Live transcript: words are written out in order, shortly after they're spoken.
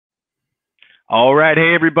All right.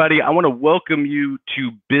 Hey, everybody. I want to welcome you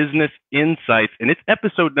to Business Insights, and it's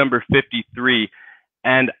episode number 53.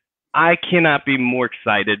 And I cannot be more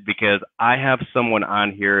excited because I have someone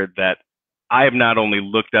on here that I have not only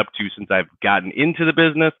looked up to since I've gotten into the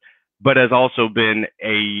business, but has also been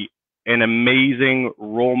an amazing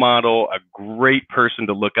role model, a great person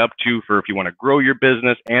to look up to for if you want to grow your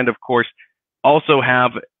business, and of course, also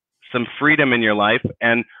have some freedom in your life.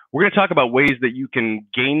 And we're going to talk about ways that you can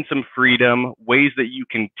gain some freedom, ways that you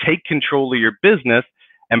can take control of your business.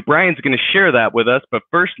 And Brian's going to share that with us. But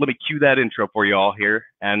first, let me cue that intro for you all here.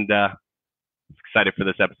 And excited for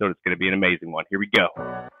this episode. It's going to be an amazing one. Here we go.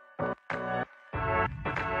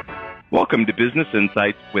 Welcome to Business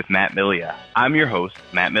Insights with Matt Milia. I'm your host,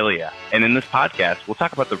 Matt Milia. And in this podcast, we'll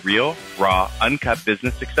talk about the real, raw, uncut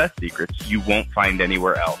business success secrets you won't find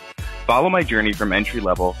anywhere else. Follow my journey from entry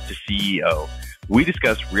level to CEO. We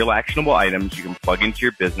discuss real actionable items you can plug into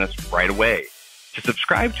your business right away. To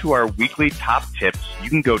subscribe to our weekly top tips, you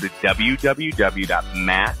can go to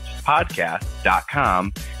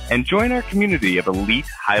www.mattpodcast.com and join our community of elite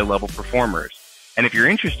high-level performers. And if you're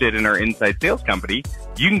interested in our inside sales company,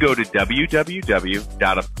 you can go to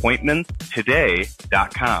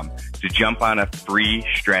www.appointmentstoday.com to jump on a free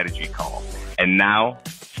strategy call. And now,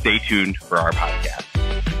 stay tuned for our podcast.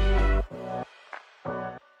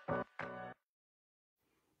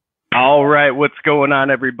 All right, what's going on,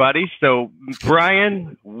 everybody? So,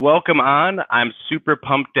 Brian, welcome on. I'm super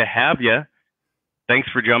pumped to have you. Thanks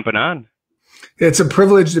for jumping on. It's a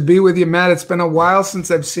privilege to be with you, Matt. It's been a while since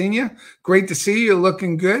I've seen you. Great to see you.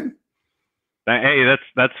 Looking good. Hey,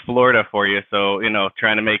 that's Florida for you. So,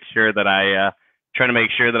 trying to make sure that I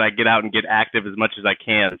get out and get active as much as I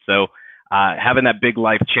can. So, having that big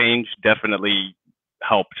life change definitely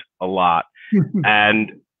helped a lot.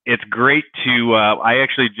 And it's great to.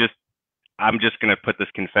 I'm just going to put this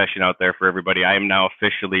confession out there for everybody. I am now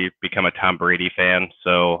officially become a Tom Brady fan.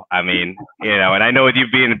 So, I mean, and I know with you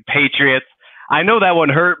being Patriots, I know that one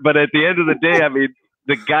hurt, but at the end of the day, I mean,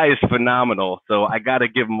 the guy is phenomenal. So I got to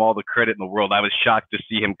give him all the credit in the world. I was shocked to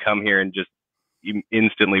see him come here and just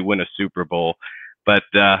instantly win a Super Bowl. But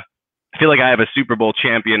I feel like I have a Super Bowl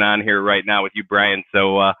champion on here right now with you, Brian.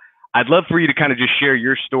 So I'd love for you to kind of just share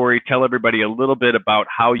your story, tell everybody a little bit about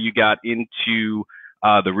how you got into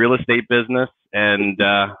the real estate business, and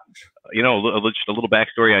just a little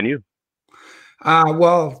backstory on you.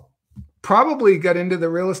 Well, probably got into the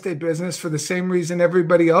real estate business for the same reason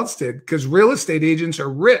everybody else did, because real estate agents are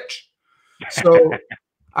rich. So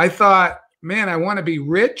I thought, man, I want to be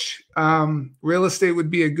rich. Real estate would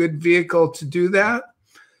be a good vehicle to do that.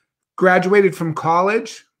 Graduated from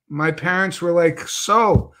college. My parents were like,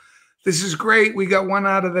 so this is great. We got one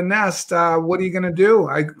out of the nest. What are you going to do?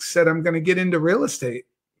 I said, I'm going to get into real estate.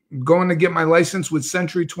 I'm going to get my license with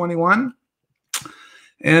Century 21.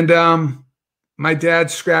 And my dad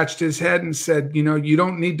scratched his head and said, you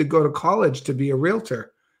don't need to go to college to be a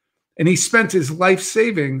realtor. And he spent his life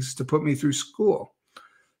savings to put me through school.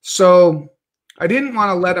 So I didn't want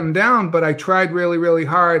to let him down, but I tried really, really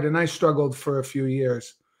hard. And I struggled for a few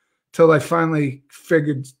years till I finally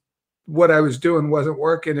figured what I was doing wasn't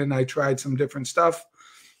working, and I tried some different stuff,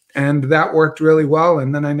 and that worked really well.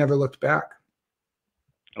 And then I never looked back.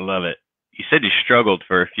 I love it. You said you struggled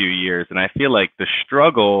for a few years, and I feel like the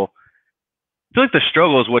struggle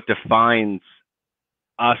is what defines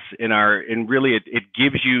us really it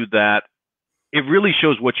gives you that, it really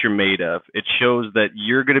shows what you're made of. It shows that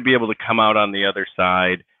you're going to be able to come out on the other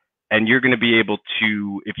side, and you're going to be able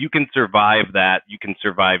to, if you can survive that, you can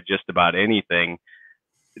survive just about anything.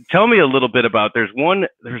 Tell me a little bit about, there's one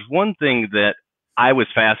thing that I was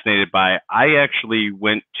fascinated by. I actually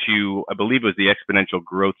went to, I believe it was the Exponential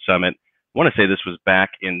Growth Summit. I want to say this was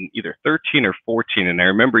back in either 13 or 14. And I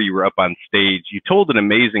remember you were up on stage. You told an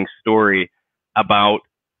amazing story about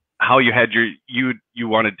how you had you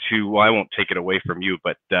wanted to, well, I won't take it away from you,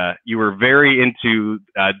 but you were very into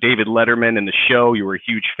David Letterman and the show. You were a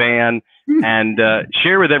huge fan. And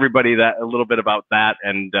share with everybody that a little bit about that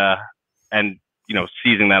and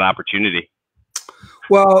seizing that opportunity.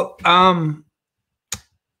 Well,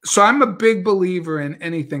 so I'm a big believer in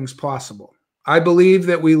anything's possible. I believe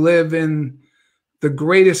that we live in the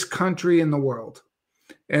greatest country in the world,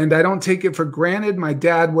 and I don't take it for granted. My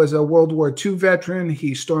dad was a World War II veteran.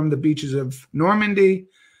 He stormed the beaches of Normandy.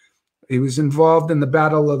 He was involved in the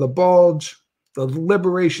Battle of the Bulge, the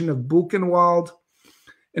liberation of Buchenwald.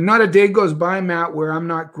 And not a day goes by, Matt, where I'm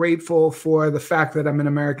not grateful for the fact that I'm an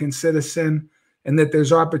American citizen and that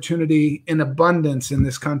there's opportunity in abundance in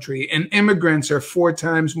this country. And immigrants are 4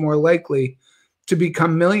 times more likely to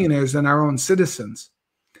become millionaires than our own citizens.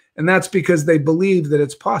 And that's because they believe that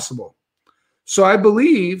it's possible. So I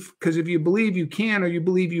believe, because if you believe you can or you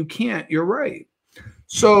believe you can't, you're right.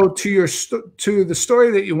 So to the story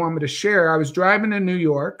that you want me to share, I was driving in New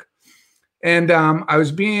York, and I was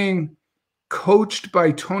being coached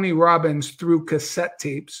by Tony Robbins through cassette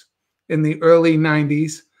tapes in the early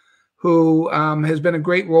 90s, who has been a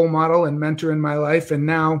great role model and mentor in my life. And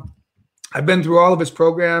now I've been through all of his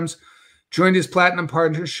programs, joined his Platinum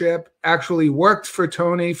Partnership, actually worked for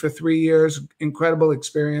Tony for 3 years, incredible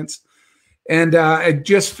experience. And I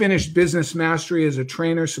just finished Business Mastery as a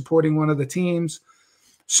trainer supporting one of the teams.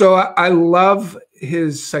 So I love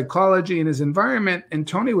his psychology and his environment. And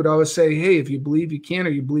Tony would always say, hey, if you believe you can or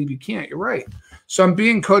you believe you can't, you're right. So I'm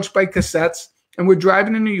being coached by cassettes, and we're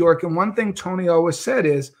driving in New York. And one thing Tony always said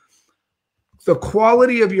is the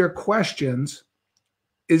quality of your questions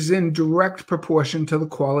is in direct proportion to the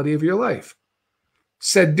quality of your life.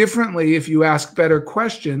 Said differently, if you ask better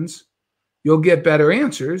questions, you'll get better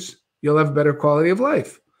answers. You'll have better quality of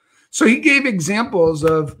life. So he gave examples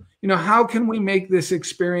of, how can we make this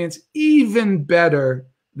experience even better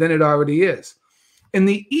than it already is? And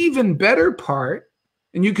the even better part,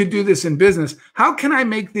 and you could do this in business, how can I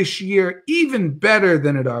make this year even better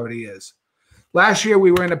than it already is? Last year,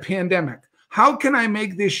 we were in a pandemic. How can I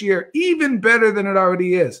make this year even better than it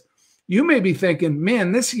already is? You may be thinking,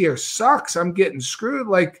 man, this year sucks. I'm getting screwed.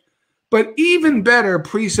 But even better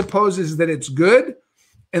presupposes that it's good.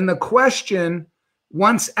 And the question,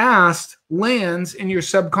 once asked, lands in your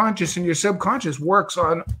subconscious, and your subconscious works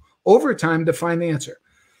on overtime to find the answer.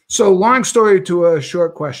 So long story to a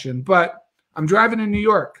short question, but I'm driving in New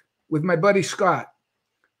York with my buddy Scott.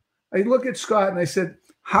 I look at Scott and I said,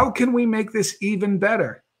 how can we make this even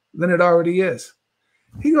better than it already is?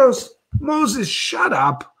 He goes, Moses, shut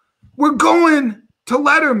up. We're going to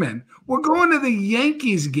Letterman. We're going to the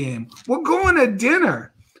Yankees game. We're going to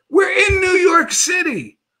dinner. We're in New York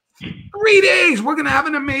City. 3 days, we're going to have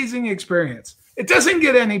an amazing experience. It doesn't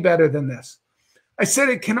get any better than this. I said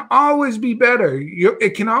it can always be better.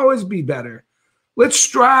 It can always be better. Let's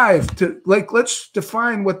strive to, let's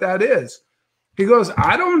define what that is. He goes,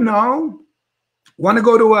 I don't know. Want to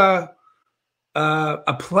go to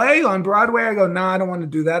a play on Broadway? I go, no, I don't want to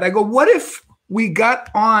do that. I go, what if we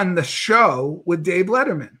got on the show with Dave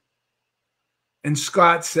Letterman? And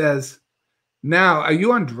Scott says, now, are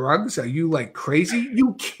you on drugs? Are you crazy?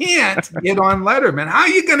 You can't get on Letterman. How are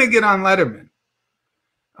you going to get on Letterman?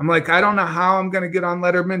 I'm like, I don't know how I'm going to get on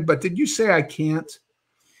Letterman, but did you say I can't?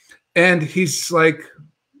 And he's like,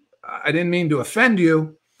 I didn't mean to offend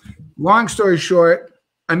you. Long story short,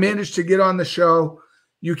 I managed to get on the show.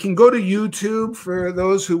 You can go to YouTube for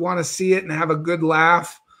those who want to see it and have a good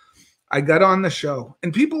laugh. I got on the show.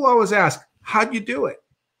 And people always ask, how'd you do it?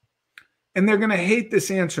 And they're going to hate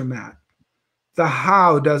this answer, Matt. The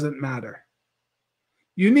how doesn't matter.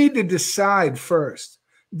 You need to decide first.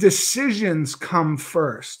 Decisions come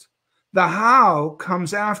first. The how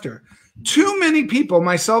comes after. Too many people,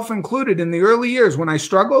 myself included, in the early years when I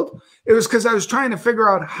struggled, it was because I was trying to figure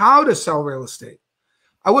out how to sell real estate.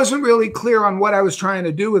 I wasn't really clear on what I was trying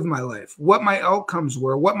to do with my life, what my outcomes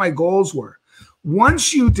were, what my goals were.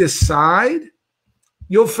 Once you decide,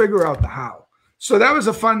 you'll figure out the how. So that was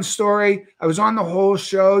a fun story. I was on the whole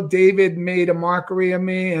show. David made a mockery of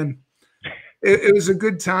me, and it was a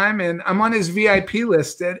good time. And I'm on his VIP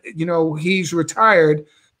list. That he's retired,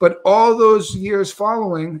 but all those years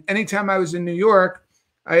following, anytime I was in New York,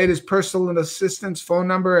 I had his personal assistant's phone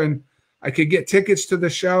number, and I could get tickets to the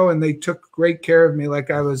show, and they took great care of me like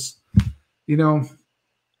I was,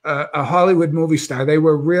 a Hollywood movie star. They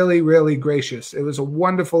were really, really gracious. It was a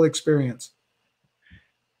wonderful experience.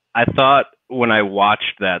 I thought when I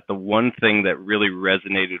watched that, the one thing that really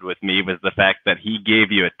resonated with me was the fact that he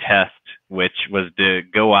gave you a test, which was to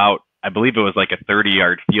go out, I believe it was like a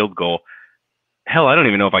 30-yard field goal. Hell, I don't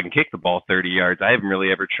even know if I can kick the ball 30 yards. I haven't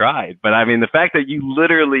really ever tried. But I mean, the fact that you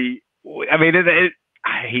literally,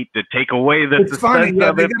 I hate to take away the suspense funny.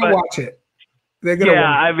 Yeah, they're going to watch it. They're going to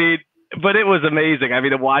watch it. But it was amazing.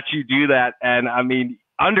 To watch you do that. And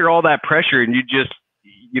under all that pressure, and you just,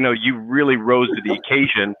 you really rose to the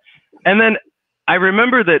occasion. And then I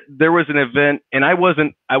remember that there was an event, and I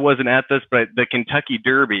wasn't at this, but the Kentucky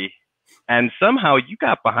Derby, and somehow you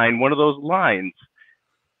got behind one of those lines.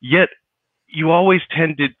 Yet you always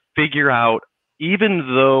tend to figure out, even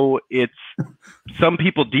though it's some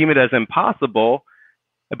people deem it as impossible,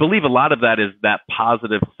 I believe a lot of that is that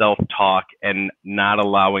positive self-talk and not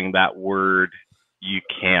allowing that word you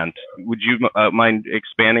can't. Would you mind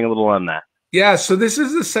expanding a little on that? Yeah, so this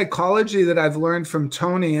is the psychology that I've learned from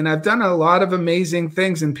Tony, and I've done a lot of amazing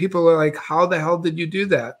things, and people are like, how the hell did you do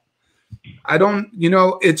that? I don't,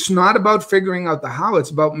 it's not about figuring out the how, it's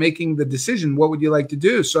about making the decision. What would you like to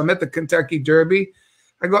do? So I'm at the Kentucky Derby.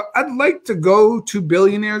 I go, I'd like to go to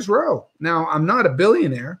Billionaires Row. Now, I'm not a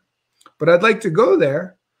billionaire, but I'd like to go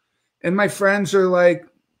there. And my friends are like,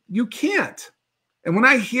 you can't. And when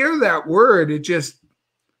I hear that word,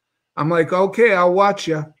 I'm like, okay, I'll watch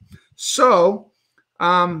you. So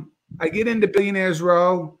I get into Billionaires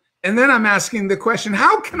Row, and then I'm asking the question,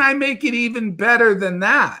 how can I make it even better than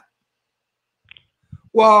that?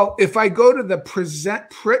 Well, if I go to the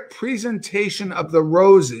presentation of the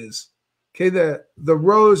roses, okay, the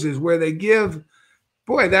roses where they give,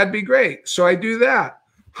 boy, that'd be great. So I do that.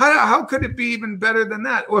 How could it be even better than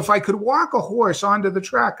that? Or if I could walk a horse onto the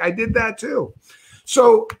track, I did that too.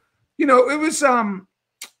 So, it was,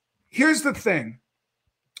 here's the thing.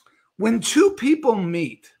 When two people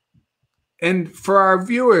meet, and for our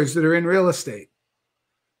viewers that are in real estate,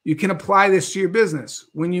 you can apply this to your business.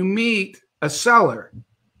 When you meet a seller,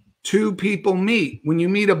 two people meet. When you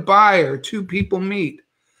meet a buyer, two people meet.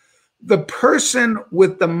 The person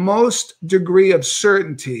with the most degree of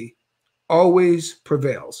certainty always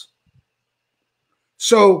prevails.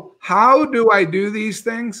 So how do I do these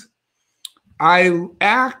things? I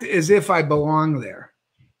act as if I belong there.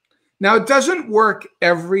 Now, it doesn't work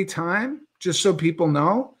every time, just so people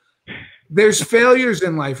know. There's failures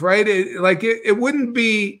in life, right? It wouldn't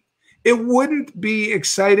be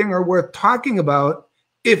exciting or worth talking about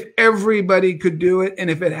if everybody could do it and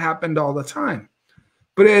if it happened all the time.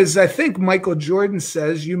 But as I think Michael Jordan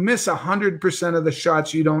says, you miss 100% of the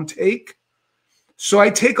shots you don't take. So I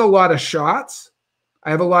take a lot of shots.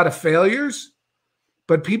 I have a lot of failures,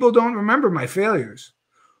 but people don't remember my failures.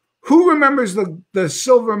 Who remembers the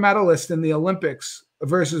silver medalist in the Olympics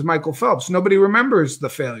versus Michael Phelps? Nobody remembers the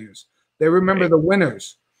failures. They remember the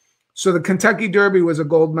winners. So the Kentucky Derby was a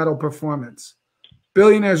gold medal performance.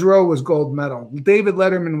 Billionaires Row was gold medal. David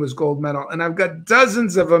Letterman was gold medal. And I've got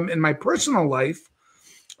dozens of them in my personal life.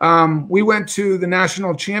 We went to the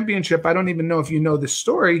national championship. I don't even know if you know this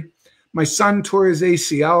story. My son tore his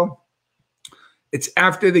ACL. It's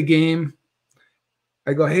after the game.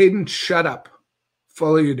 I go, Hayden, shut up.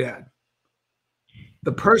 Follow your dad.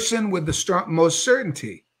 The person with the most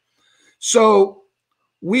certainty. So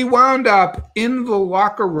we wound up in the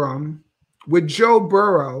locker room with Joe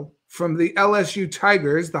Burrow from the LSU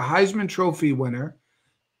Tigers, the Heisman Trophy winner.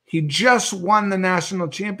 He just won the national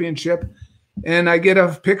championship, and I get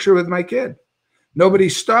a picture with my kid. Nobody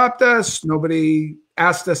stopped us. Nobody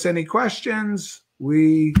asked us any questions.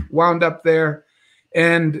 We wound up there,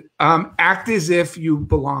 and act as if you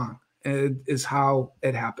belong is how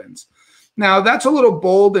it happens. Now, that's a little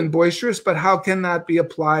bold and boisterous, but how can that be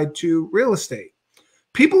applied to real estate?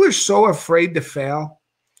 People are so afraid to fail.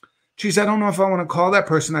 Geez, I don't know if I want to call that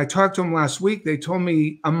person. I talked to them last week. They told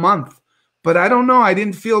me a month, but I don't know. I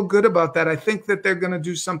didn't feel good about that. I think that they're going to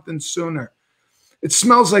do something sooner. It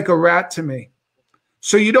smells like a rat to me.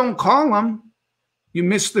 So you don't call him. You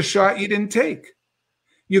missed the shot you didn't take.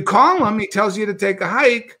 You call him. He tells you to take a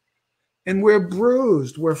hike, and we're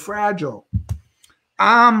bruised. We're fragile.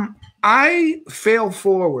 I fail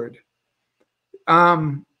forward.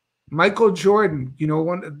 Michael Jordan,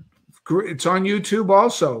 it's on YouTube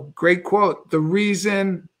also. Great quote. The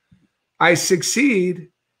reason I succeed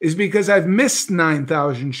is because I've missed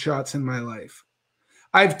 9,000 shots in my life.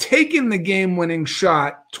 I've taken the game-winning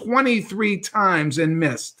shot 23 times and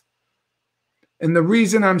missed. And the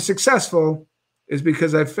reason I'm successful is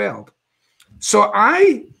because I've failed. So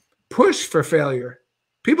I push for failure.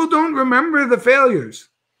 People don't remember the failures.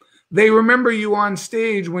 They remember you on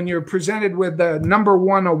stage when you're presented with the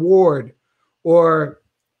 #1 award, or,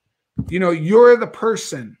 you're the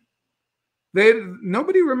person.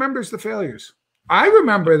 Nobody remembers the failures. I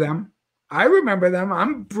remember them.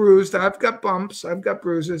 I'm bruised. I've got bumps. I've got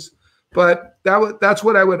bruises. But that's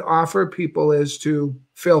what I would offer people, is to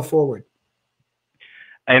fail forward.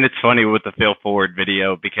 And it's funny with the fail forward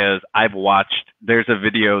video, because there's a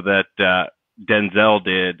video that Denzel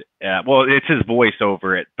did. Well, it's his voice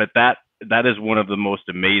over it, but that is one of the most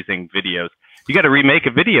amazing videos. You got to remake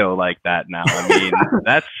a video like that now. I mean,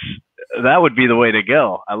 that would be the way to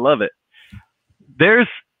go. I love it. There's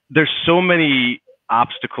so many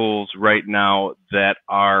obstacles right now that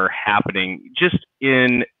are happening just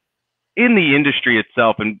in the industry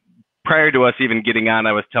itself. And prior to us even getting on,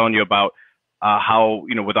 I was telling you about how,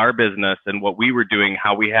 with our business and what we were doing,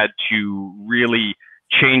 how we had to really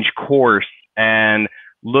change course and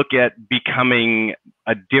look at becoming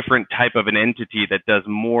a different type of an entity that does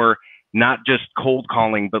more, not just cold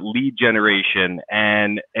calling, but lead generation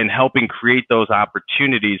and helping create those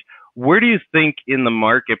opportunities Where do you think in the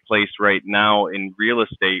marketplace right now in real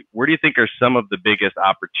estate, where do you think are some of the biggest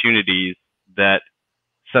opportunities that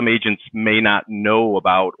some agents may not know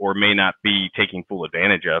about or may not be taking full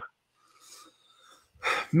advantage of?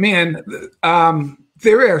 Man,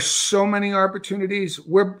 there are so many opportunities.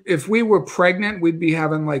 If we were pregnant, we'd be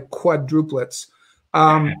having like quadruplets.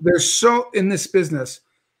 There's so in this business,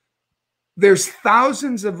 there's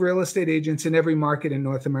thousands of real estate agents in every market in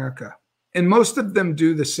North America, and most of them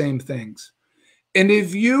do the same things. And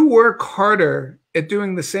if you work harder at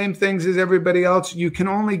doing the same things as everybody else, you can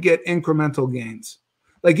only get incremental gains.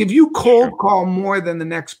 Like if you cold call more than the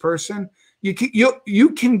next person, you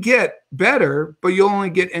can get better, but you'll only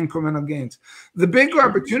get incremental gains. The big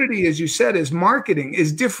opportunity, as you said, is marketing,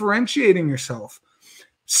 is differentiating yourself.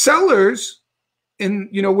 Sellers,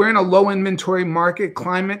 we're in a low inventory market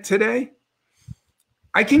climate today.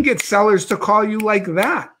 I can get sellers to call you like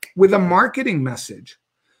that with a marketing message.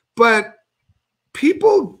 But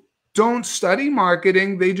people don't study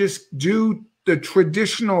marketing. They just do the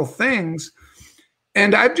traditional things.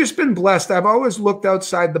 And I've just been blessed. I've always looked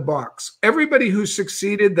outside the box. Everybody who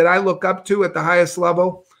succeeded that I look up to at the highest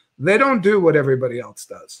level, they don't do what everybody else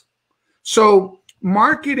does. So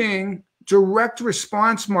marketing, direct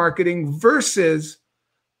response marketing versus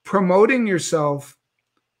promoting yourself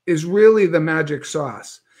is really the magic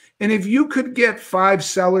sauce. And if you could get 5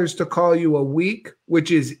 sellers to call you a week,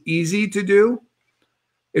 which is easy to do,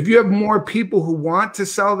 if you have more people who want to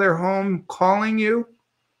sell their home calling you,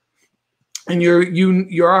 and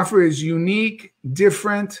your offer is unique,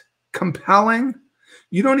 different, compelling,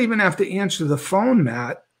 you don't even have to answer the phone,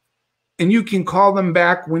 Matt, and you can call them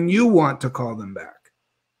back when you want to call them back.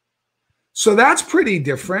 So that's pretty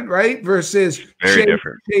different, right? Versus very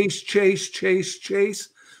different. Chase.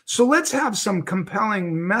 So let's have some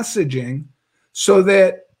compelling messaging so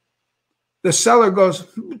that the seller goes,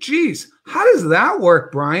 geez, how does that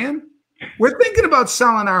work, Brian? We're thinking about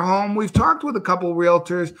selling our home. We've talked with a couple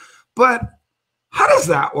realtors, but how does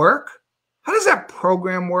that work? How does that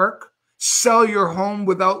program work? Sell your home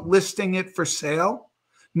without listing it for sale?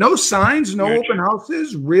 No signs, no open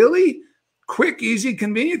houses? Really? Quick, easy,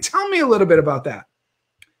 convenient? Tell me a little bit about that.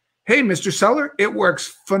 Hey, Mr. Seller, it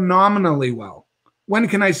works phenomenally well. When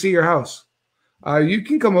can I see your house? You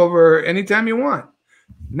can come over anytime you want.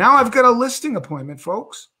 Now I've got a listing appointment,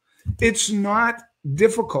 folks. It's not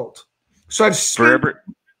difficult. So I've spent...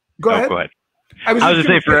 Go ahead. I was just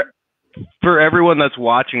going to say, for everyone that's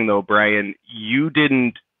watching though, Brian, you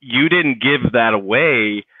didn't give that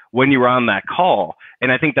away when you were on that call.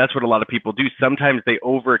 And I think that's what a lot of people do. Sometimes they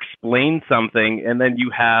over-explain something, and then you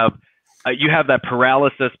have that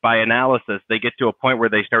paralysis by analysis. They get to a point where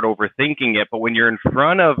they start overthinking it. But when you're in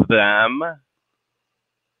front of them,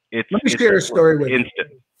 let me share a story with you.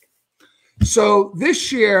 So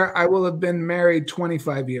this year, I will have been married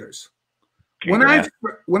 25 years.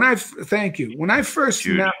 Thank you. When I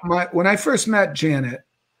first met Janet,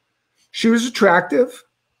 she was attractive.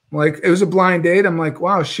 Like, it was a blind date. I'm like,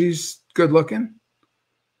 wow, she's good looking.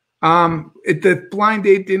 The blind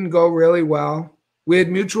date didn't go really well. We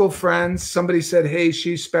had mutual friends. Somebody said, hey,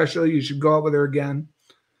 she's special. You should go out with her again.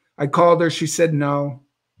 I called her. She said no.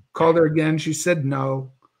 Called her again. She said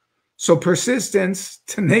no. So persistence,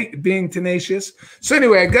 being tenacious. So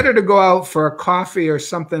anyway, I got her to go out for a coffee or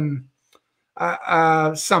something.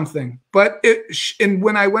 But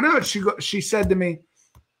when I went out, she said to me,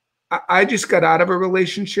 I just got out of a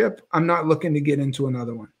relationship. I'm not looking to get into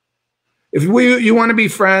another one. If you want to be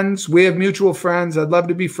friends, we have mutual friends. I'd love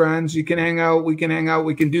to be friends. You can hang out. We can hang out.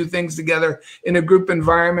 We can do things together in a group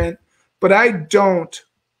environment. But I don't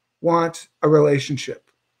want a relationship.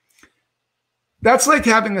 That's like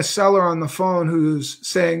having a seller on the phone who's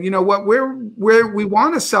saying, you know what, we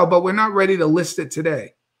want to sell, but we're not ready to list it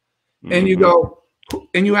today. And you go,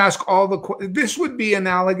 and you ask this would be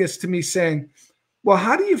analogous to me saying, well,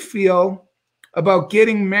 how do you feel about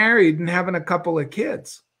getting married and having a couple of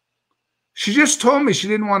kids? She just told me she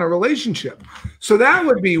didn't want a relationship. So that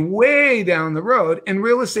would be way down the road. And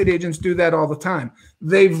real estate agents do that all the time.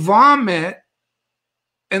 They vomit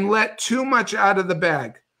and let too much out of the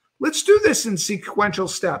bag. Let's do this in sequential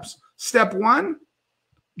steps. Step 1,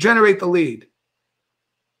 generate the lead.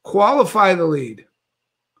 Qualify the lead.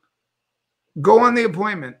 Go on the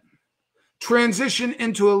appointment. Transition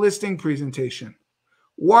into a listing presentation.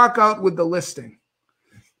 Walk out with the listing.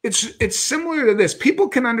 It's similar to this. People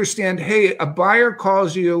can understand, hey, a buyer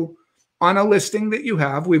calls you on a listing that you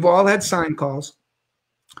have. We've all had sign calls.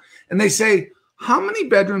 And they say, how many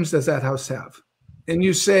bedrooms does that house have? And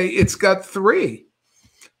you say, it's got 3.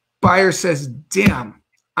 Buyer says, damn,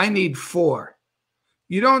 I need 4.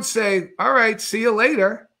 You don't say, all right, see you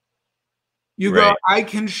later. You go, Right. I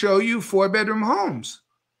can show you 4-bedroom homes.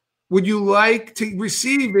 Would you like to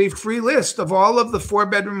receive a free list of all of the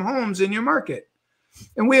 4-bedroom homes in your market?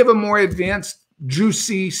 And we have a more advanced,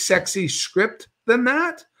 juicy, sexy script than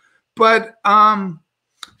that. But and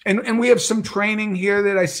we have some training here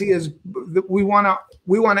that I see as that we want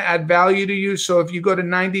to add value to you. So if you go to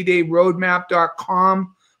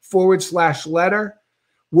 90dayroadmap.com/letter,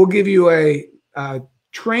 we'll give you a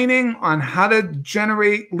training on how to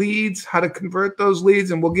generate leads, how to convert those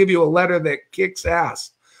leads, and we'll give you a letter that kicks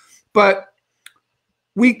ass. But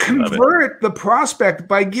we convert the prospect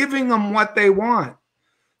by giving them what they want.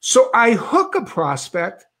 So I hook a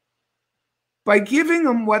prospect by giving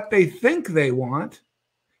them what they think they want.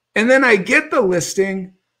 And then I get the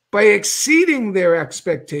listing by exceeding their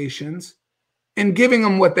expectations and giving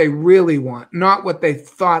them what they really want, not what they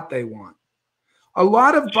thought they want. A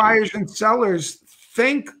lot of buyers and sellers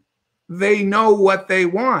think they know what they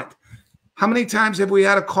want. How many times have we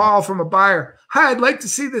had a call from a buyer? Hi, I'd like to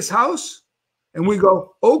see this house. And we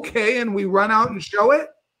go, okay. And we run out and show it.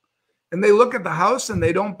 And they look at the house and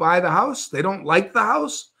they don't buy the house. They don't like the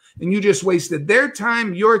house. And you just wasted their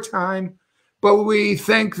time, your time. But we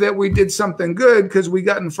think that we did something good because we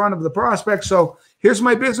got in front of the prospect. So here's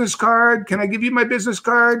my business card. Can I give you my business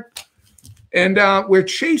card? And we're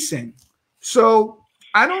chasing. So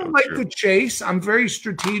I don't like to chase. I'm very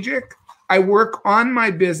strategic. I work on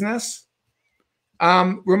my business.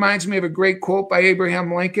 Reminds me of a great quote by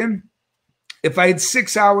Abraham Lincoln. If I had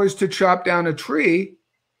 6 hours to chop down a tree,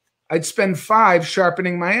 I'd spend 5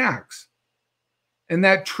 sharpening my axe. And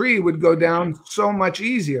that tree would go down so much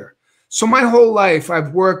easier. So my whole life,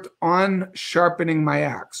 I've worked on sharpening my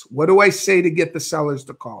axe. What do I say to get the sellers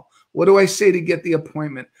to call? What do I say to get the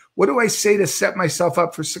appointment? What do I say to set myself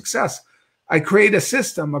up for success? I create a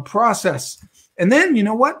system, a process. And then, you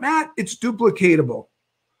know what, Matt? It's duplicatable.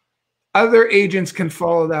 Other agents can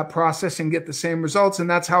follow that process and get the same results. And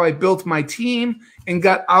that's how I built my team and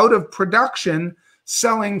got out of production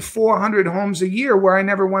selling 400 homes a year where I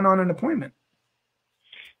never went on an appointment.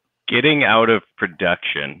 Getting out of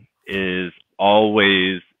production is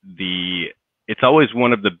always it's always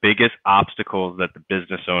one of the biggest obstacles that the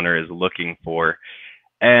business owner is looking for.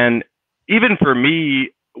 And even for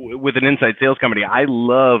me, with an inside sales company, I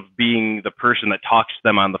love being the person that talks to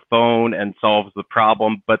them on the phone and solves the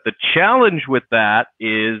problem. But the challenge with that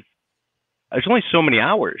is there's only so many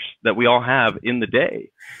hours that we all have in the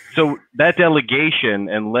day. So that delegation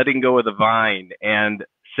and letting go of the vine and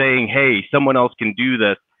saying, hey, someone else can do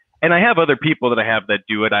this. And I have other people that I have that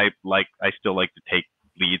do it. I still like to take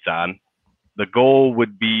leads on. The goal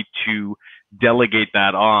would be to delegate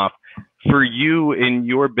that off. For you in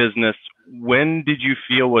your business, when did you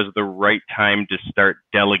feel was the right time to start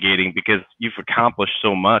delegating? Because you've accomplished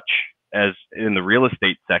so much as in the real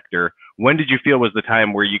estate sector. When did you feel was the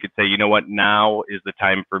time where you could say, you know what, now is the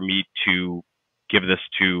time for me to give this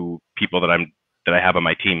to people that I have on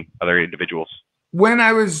my team, other individuals? When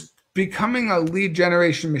I was becoming a lead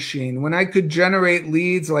generation machine, when I could generate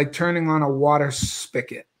leads like turning on a water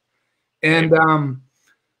spigot. And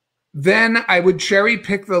then I would cherry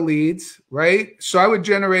pick the leads, right? So I would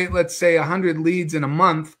generate, let's say, 100 leads in a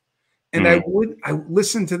month. And I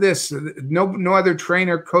listen to this. No other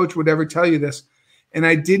trainer, coach would ever tell you this. And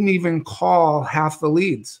I didn't even call half the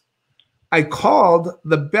leads. I called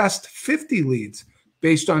the best 50 leads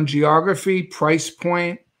based on geography, price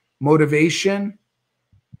point, motivation.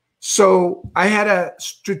 So I had a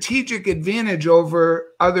strategic advantage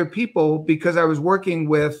over other people because I was working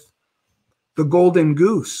with the golden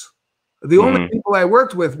goose. The only people I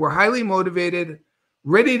worked with were highly motivated,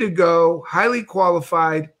 ready to go, highly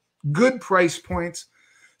qualified, good price points.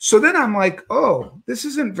 So then I'm like, oh, this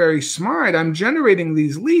isn't very smart. I'm generating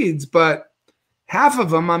these leads, but half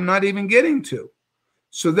of them I'm not even getting to.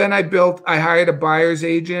 So then I hired a buyer's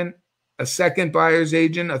agent, a second buyer's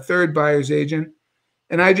agent, a third buyer's agent,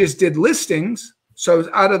 and I just did listings. So I was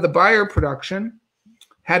out of the buyer production,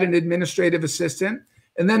 had an administrative assistant.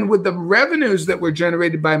 And then with the revenues that were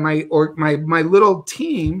generated by my little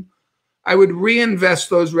team, I would reinvest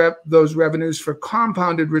those revenues for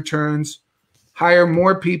compounded returns, hire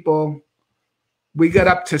more people. We got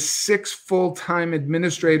up to 6 full-time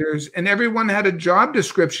administrators, and everyone had a job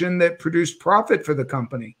description that produced profit for the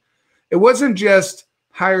company. It wasn't just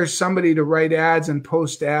hire somebody to write ads and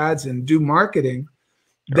post ads and do marketing.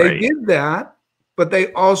 They did that, but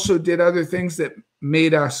they also did other things that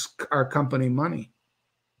made our company money.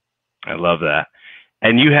 I love that.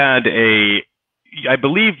 And you had I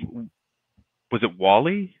believe, was it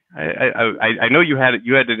Wally? I know you had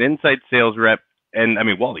an inside sales rep, and I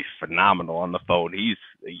mean, Wally's phenomenal on the phone. He's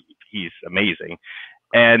amazing.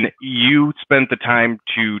 and you spent the time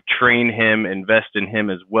to train him, invest in him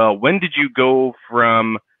as well. When did you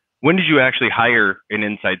actually hire an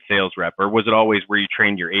inside sales rep, or was it always where you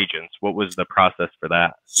trained your agents? What was the process for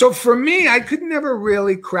that? So for me, I could never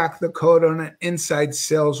really crack the code on an inside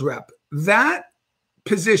sales rep. That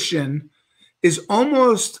position is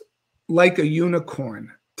almost like a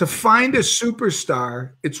unicorn. To find a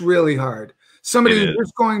superstar, it's really hard. Somebody who's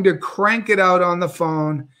just going to crank it out on the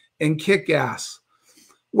phone and kick ass.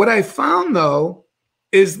 What I found, though,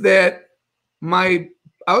 is that my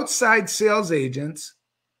outside sales agents,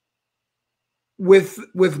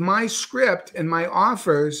 with my script and my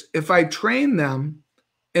offers, if I train them,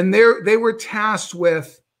 and they were tasked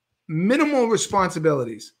with minimal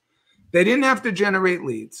responsibilities. They didn't have to generate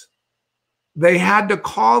leads. They had to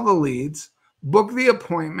call the leads, book the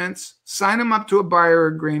appointments, sign them up to a buyer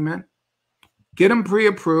agreement, get them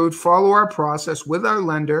pre-approved, follow our process with our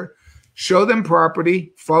lender, show them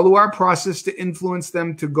property, follow our process to influence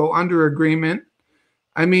them to go under agreement.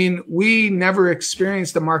 I mean, we never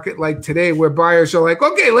experienced a market like today where buyers are like,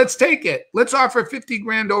 okay, let's take it. Let's offer 50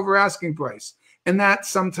 grand over asking price. And that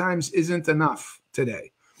sometimes isn't enough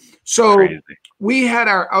today. So crazy. We had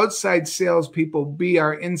our outside salespeople be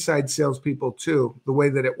our inside salespeople too, the way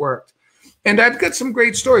that it worked. And I've got some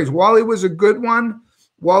great stories. Wally was a good one.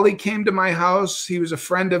 Wally came to my house. He was a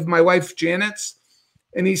friend of my wife, Janet's.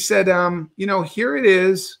 And he said, you know, here it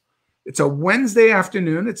is. It's a Wednesday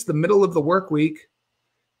afternoon. It's the middle of the work week.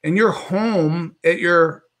 And you're home at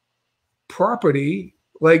your property,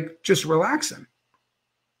 like just relaxing.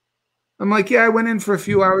 I'm like, yeah, I went in for a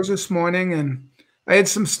few hours this morning and I had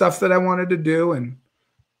some stuff that I wanted to do and,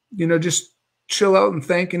 you know, just chill out and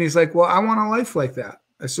think. And he's like, well, I want a life like that.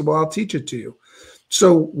 I said, well, I'll teach it to you.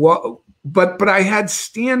 So, well, but I had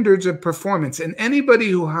standards of performance, and anybody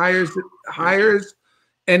who hires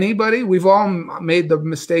anybody, we've all made the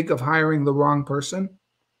mistake of hiring the wrong person.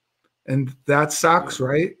 And that sucks,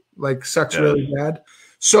 right? Like sucks really bad.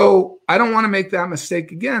 So I don't want to make that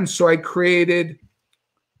mistake again. So I created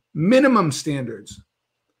minimum standards.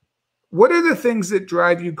 What are the things that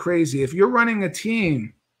drive you crazy? If you're running a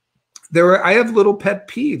team, I have little pet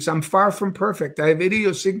peeves. I'm far from perfect. I have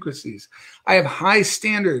idiosyncrasies. I have high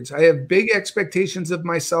standards. I have big expectations of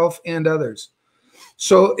myself and others.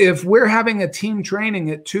 So if we're having a team training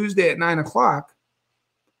at Tuesday at 9 o'clock,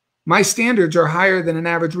 my standards are higher than an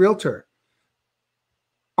average realtor.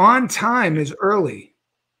 On time is early.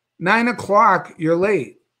 9 o'clock, you're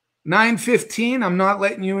late. 9:15, I'm not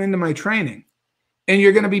letting you into my training. And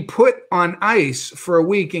you're going to be put on ice for a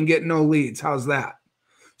week and get no leads. How's that?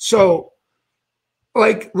 So,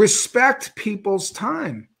 like, respect people's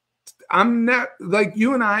time. I'm not like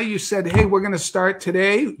you and I, you said, hey, we're going to start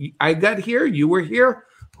today. I got here. You were here.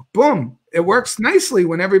 Boom. It works nicely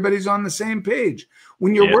when everybody's on the same page.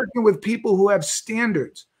 When you're working with people who have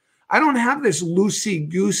standards. I don't have this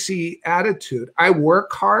loosey-goosey attitude. I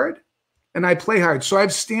work hard and I play hard. So I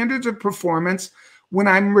have standards of performance. When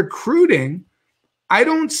I'm recruiting, I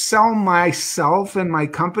don't sell myself and my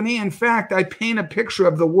company. In fact, I paint a picture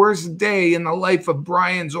of the worst day in the life of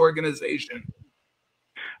Brian's organization.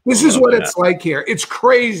 This is what it's like here. It's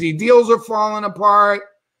crazy. Deals are falling apart.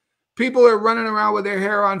 People are running around with their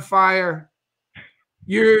hair on fire.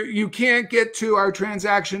 You can't get to our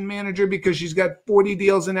transaction manager because she's got 40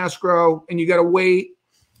 deals in escrow and you got to wait.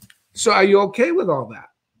 So are you okay with all that?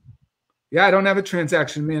 Yeah, I don't have a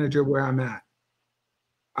transaction manager where I'm at.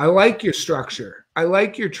 I like your structure. I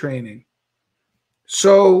like your training.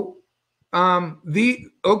 So the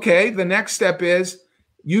next step is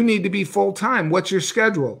you need to be full-time. What's your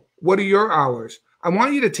schedule? What are your hours? I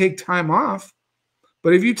want you to take time off.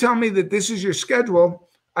 But if you tell me that this is your schedule,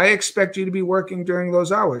 I expect you to be working during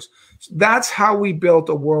those hours. That's how we built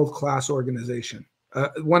a world-class organization,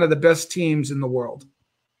 one of the best teams in the world.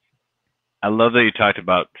 I love that you talked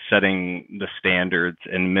about setting the standards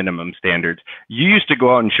and minimum standards. You used to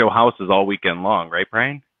go out and show houses all weekend long, right,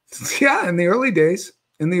 Brian? Yeah, in the early days.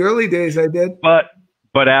 In the early days, I did. But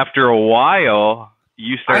after a while,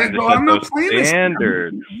 you started to set those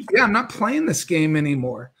standards. I'm not playing this game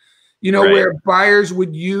anymore. You know, where buyers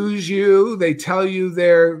would use you. They tell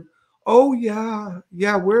you oh,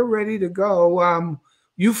 yeah, we're ready to go.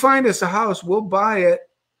 You find us a house, we'll buy it.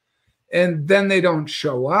 And then they don't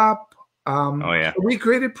show up. We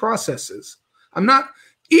created processes. I'm not,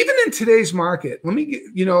 even in today's market, let me get,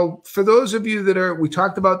 you know, for those of you we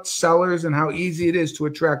talked about sellers and how easy it is to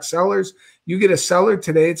attract sellers. You get a seller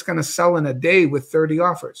today, it's going to sell in a day with 30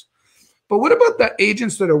 offers. But what about the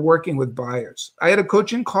agents that are working with buyers? I had a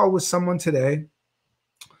coaching call with someone today,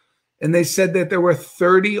 and they said that there were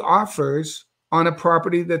 30 offers on a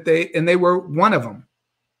property and they were one of them.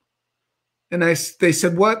 And they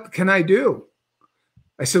said, what can I do?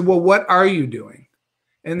 I said, well, what are you doing?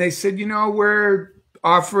 And they said, we're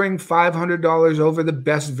offering $500 over the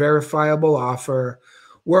best verifiable offer.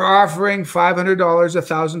 We're offering $500,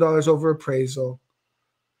 $1,000 over appraisal.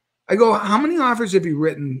 I go, how many offers have you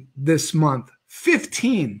written this month?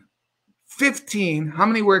 15. 15. How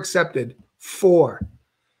many were accepted? 4.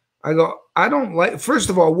 I go, I don't like, first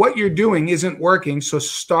of all, what you're doing isn't working, so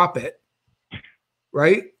stop it.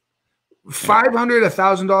 Right? $500,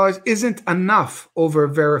 $1,000 isn't enough over a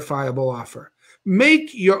verifiable offer.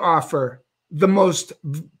 Make your offer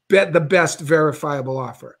the best verifiable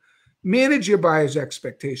offer. Manage your buyer's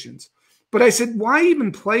expectations. But I said, why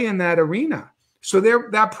even play in that arena? So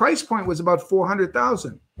that price point was about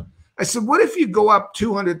 $400,000. I said, what if you go up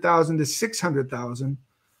 $200,000 to $600,000?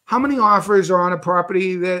 How many offers are on a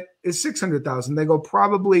property that is $600,000? They go,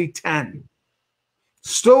 probably 10.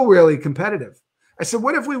 Still really competitive. I said,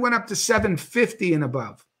 what if we went up to $750,000 and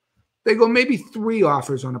above? They go, maybe 3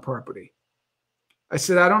 offers on a property. I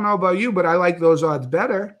said, I don't know about you, but I like those odds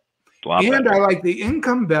better. And I like the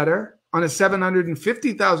income better on a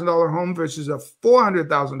 $750,000 home versus a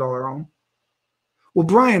 $400,000 home. Well,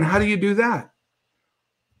 Brian, how do you do that?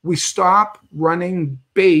 We stop running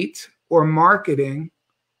bait or marketing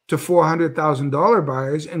to $400,000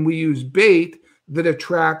 buyers, and we use bait that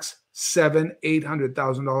attracts $700,000,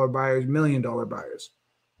 $800,000 buyers, $1 million buyers.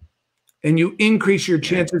 And you increase your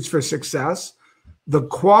chances for success. The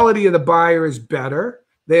quality of the buyer is better.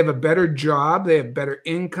 They have a better job. They have better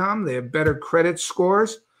income. They have better credit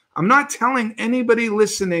scores. I'm not telling anybody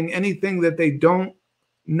listening anything that they don't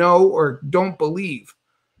know or don't believe.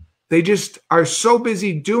 They just are so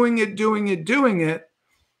busy doing it,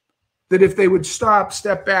 that if they would stop,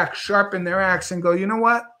 step back, sharpen their axe, and go, you know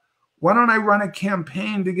what? Why don't I run a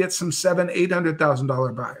campaign to get some $700,000,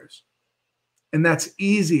 $800,000 buyers? And that's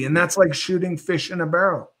easy. And that's like shooting fish in a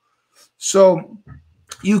barrel. So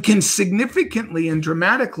you can significantly and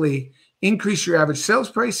dramatically increase your average sales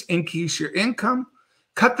price, increase your income,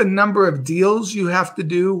 cut the number of deals you have to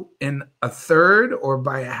do in a third or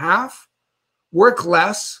by a half, work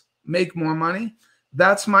less, make more money.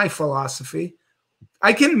 That's my philosophy.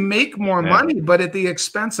 I can make more money, but at the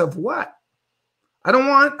expense of what? I don't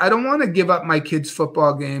want to give up my kids'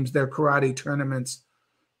 football games, their karate tournaments,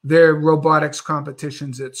 their robotics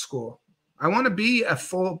competitions at school. I want to be a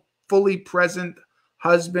fully present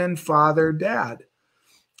husband, father, dad.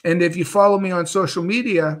 And if you follow me on social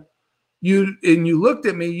media, you looked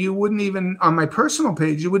at me, you wouldn't even, on my personal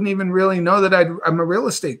page, you wouldn't even really know that I'm a real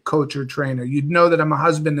estate coach or trainer. You'd know that I'm a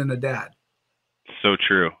husband and a dad. So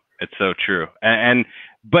true. It's so true. And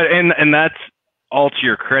that's all to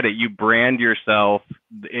your credit. You brand yourself.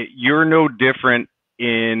 You're no different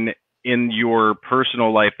in your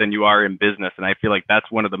personal life than you are in business. And I feel like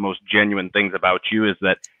that's one of the most genuine things about you, is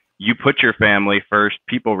that you put your family first.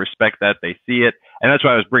 People respect that. They see it. And that's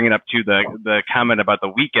why I was bringing up to the comment about the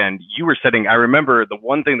weekend. You were setting, I remember the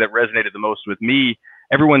one thing that resonated the most with me,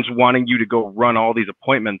 everyone's wanting you to go run all these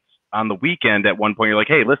appointments on the weekend. At one point, you're like,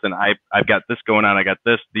 hey, listen, I've got this going on. I got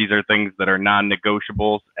this. These are things that are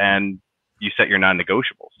non-negotiables. And you set your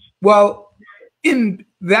non-negotiables. Well,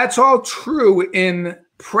 that's all true in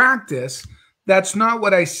practice. That's not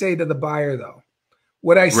what I say to the buyer, though.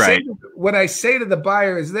 What I say to the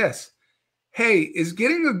buyer is this: hey, is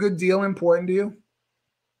getting a good deal important to you?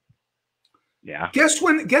 Yeah. Guess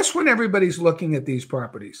when everybody's looking at these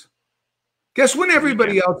properties? Guess when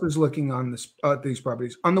everybody else is looking on these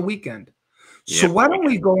properties? On the weekend. So why don't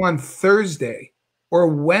we go on Thursday or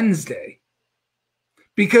Wednesday?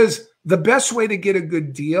 Because the best way to get a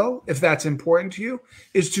good deal, if that's important to you,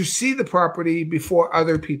 is to see the property before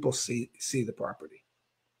other people see the property.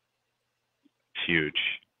 It's huge.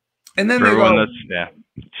 And then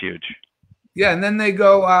it's huge. Yeah, and then they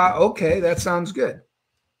go, okay, that sounds good.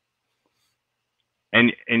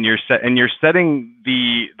 And you're setting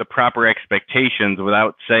the proper expectations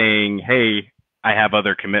without saying, hey, I have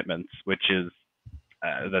other commitments, which is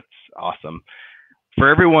that's awesome. For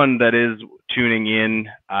everyone that is tuning in,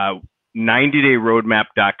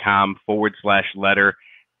 90dayroadmap.com/letter.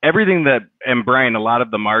 Everything and Brian, a lot of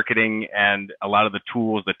the marketing and a lot of the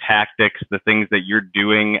tools, the tactics, the things that you're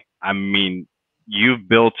doing, I mean, you've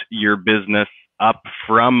built your business up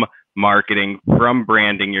from marketing, from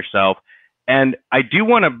branding yourself. And I do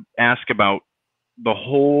want to ask about the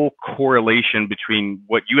whole correlation between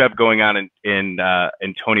what you have going on in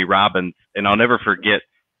Tony Robbins. And I'll never forget,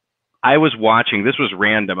 I was watching, this was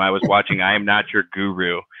random, I was watching I Am Not Your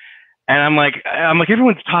Guru. And I'm like,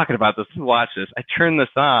 everyone's talking about this. Watch this. I turn this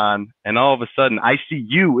on, and all of a sudden, I see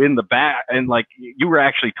you in the back, and like you were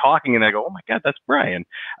actually talking, and I go, "Oh my God, that's Brian."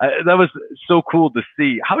 That was so cool to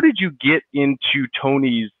see. How did you get into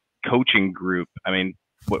Tony's coaching group? I mean,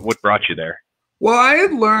 what brought you there? Well, I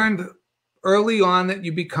had learned early on that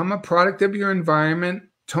you become a product of your environment.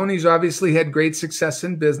 Tony's obviously had great success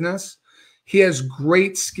in business. He has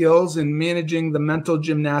great skills in managing the mental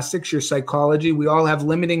gymnastics, your psychology. We all have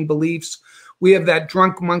limiting beliefs. We have that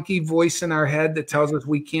drunk monkey voice in our head that tells us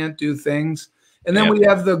we can't do things. And then we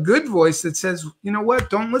have the good voice that says, you know what,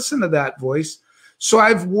 don't listen to that voice. So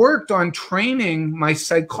I've worked on training my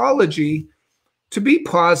psychology to be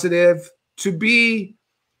positive, to be,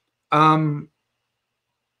 to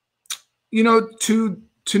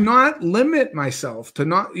not limit myself, to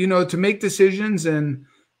not, to make decisions and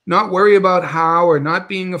not worry about how, or not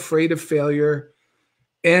being afraid of failure.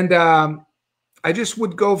 And I just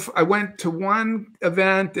would go, I went to one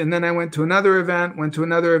event, and then I went to another event, went to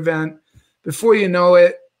another event. Before you know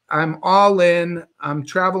it, I'm all in. I'm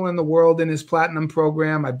traveling the world in his platinum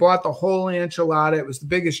program. I bought the whole enchilada. It was the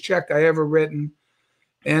biggest check I ever written.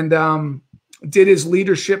 And did his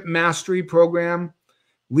leadership mastery program.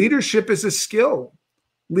 Leadership is a skill.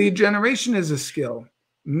 Lead generation is a skill.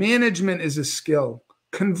 Management is a skill.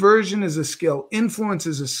 Conversion is a skill. Influence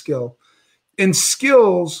is a skill. And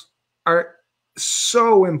skills are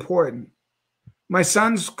so important. My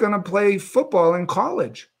son's going to play football in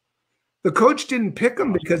college. The coach didn't pick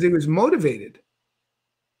him because he was motivated.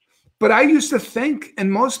 But I used to think,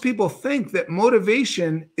 and most people think, that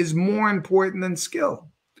motivation is more important than skill.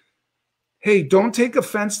 Hey, don't take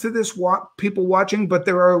offense to this, people watching, but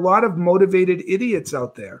there are a lot of motivated idiots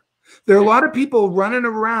out there. There are a lot of people running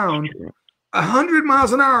around 100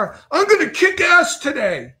 miles an hour. I'm going to kick ass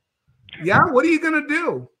today. Yeah, what are you going to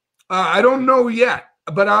do? I don't know yet,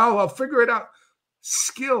 but I'll figure it out.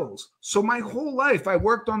 Skills. So my whole life, I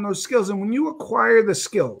worked on those skills. And when you acquire the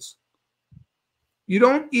skills, you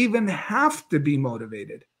don't even have to be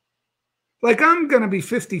motivated. Like, I'm going to be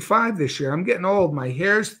 55 this year. I'm getting old. My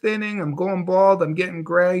hair's thinning. I'm going bald. I'm getting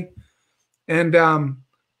gray. And,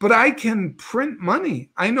 but I can print money.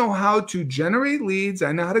 I know how to generate leads.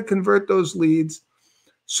 I know how to convert those leads.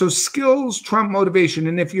 So skills trump motivation.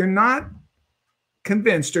 And if you're not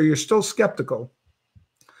convinced, or you're still skeptical,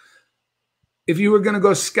 if you were going to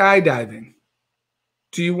go skydiving,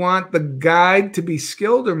 do you want the guide to be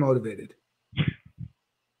skilled or motivated?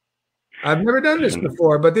 I've never done this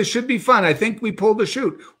before, but this should be fun. I think we pulled the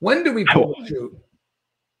chute. When do we pull the chute?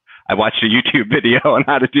 I watched a YouTube video on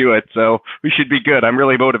how to do it, so we should be good. I'm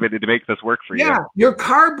really motivated to make this work for you. Yeah, your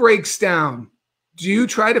car breaks down. Do you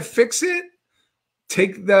try to fix it?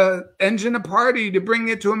 Take the engine apart, or do you bring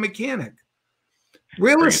it to a mechanic?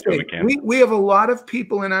 Real estate. We have a lot of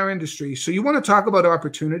people in our industry. So you want to talk about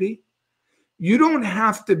opportunity? You don't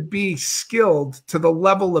have to be skilled to the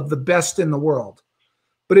level of the best in the world.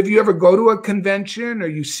 But if you ever go to a convention, or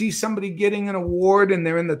you see somebody getting an award and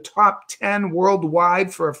they're in the top 10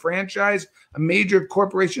 worldwide for a franchise, a major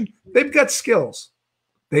corporation, they've got skills.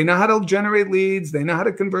 They know how to generate leads. They know how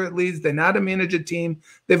to convert leads. They know how to manage a team.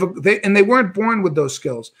 And they weren't born with those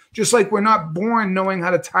skills. Just like we're not born knowing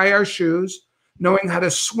how to tie our shoes, knowing how to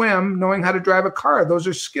swim, knowing how to drive a car. Those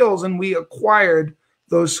are skills, and we acquired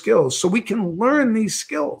those skills. So we can learn these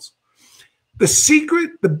skills. The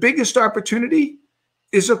secret, the biggest opportunity,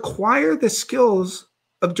 is acquire the skills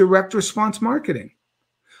of direct response marketing.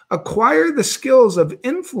 Acquire the skills of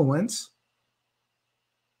influence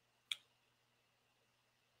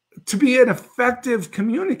to be an effective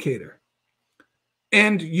communicator.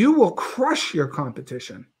 And you will crush your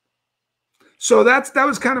competition. So that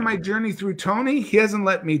was kind of my journey through Tony. He hasn't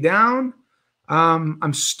let me down.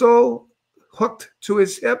 I'm still hooked to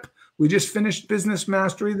his hip. We just finished Business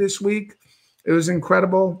Mastery this week. It was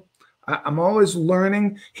incredible. I'm always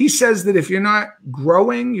learning. He says that if you're not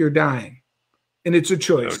growing, you're dying. And it's a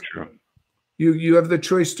choice. So true. You have the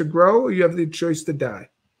choice to grow, or you have the choice to die.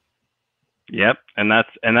 Yep. And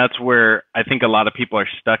that's where I think a lot of people are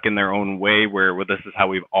stuck in their own way, where this is how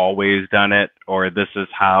we've always done it, or this is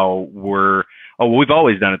how we've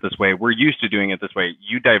always done it this way. We're used to doing it this way.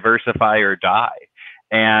 You diversify or die.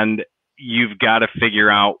 And you've got to figure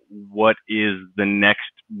out what is the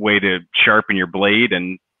next way to sharpen your blade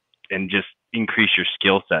and just increase your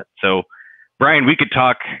skill set. So, Brian, we could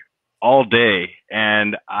talk all day,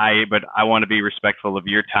 but I want to be respectful of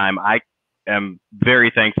your time. I am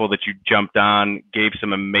very thankful that you jumped on, gave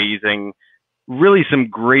some amazing, really some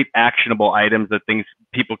great actionable items, that things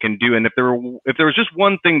people can do. And if there was just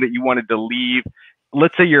one thing that you wanted to leave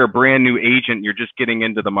let's say you're a brand new agent, you're just getting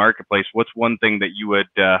into the marketplace. What's one thing that you would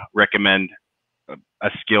recommend,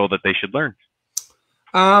 a skill that they should learn?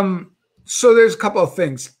 So there's a couple of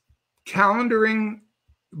things. Calendaring,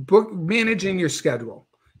 managing your schedule,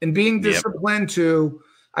 and being disciplined to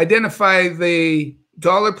identify the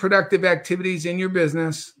dollar productive activities in your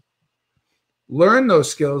business. Learn those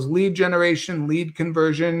skills: lead generation, lead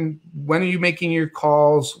conversion. When are you making your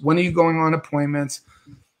calls? When are you going on appointments?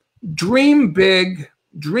 Dream big,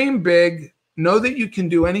 dream big. Know that you can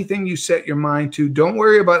do anything you set your mind to. Don't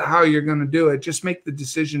worry about how you're going to do it. Just make the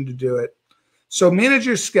decision to do it. So manage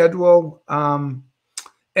your schedule.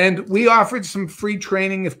 And we offered some free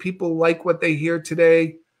training if people like what they hear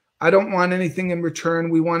today. I don't want anything in return.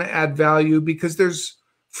 We want to add value because there's,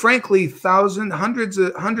 frankly, hundreds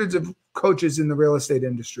of coaches in the real estate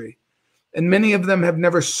industry. And many of them have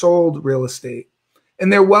never sold real estate.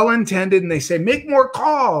 And they're well-intended and they say, make more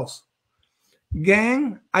calls.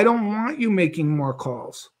 Gang, I don't want you making more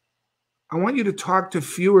calls. I want you to talk to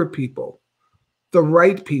fewer people, the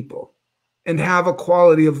right people, and have a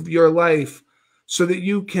quality of your life so that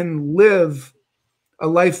you can live a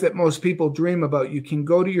life that most people dream about. You can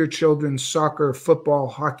go to your children's soccer, football,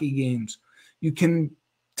 hockey games. You can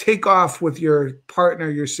take off with your partner,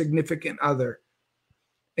 your significant other,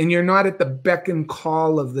 and you're not at the beck and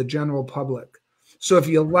call of the general public. So if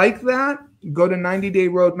you like that, go to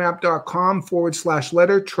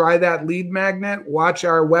 90dayroadmap.com/letter, try that lead magnet, watch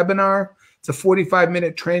our webinar. It's a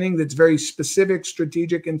 45-minute training that's very specific,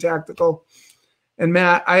 strategic, and tactical. And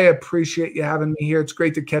Matt, I appreciate you having me here. It's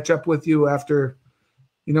great to catch up with you after,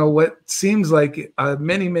 what seems like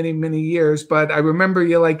many, many, many years, but I remember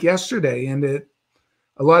you like yesterday, and a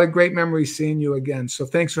lot of great memories seeing you again. So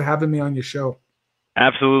thanks for having me on your show.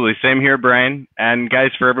 Absolutely. Same here, Brian. And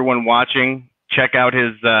guys, for everyone watching, check out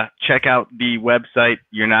the website.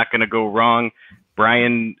 You're not going to go wrong.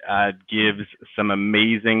 Brian gives some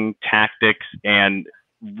amazing tactics and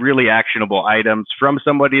really actionable items from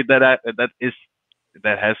somebody that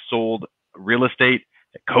has sold real estate,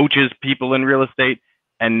 that coaches people in real estate,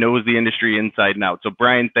 and knows the industry inside and out. So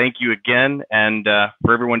Brian, thank you again. And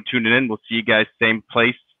for everyone tuning in, we'll see you guys same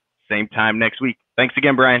place, same time next week. Thanks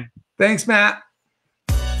again, Brian. Thanks, Matt.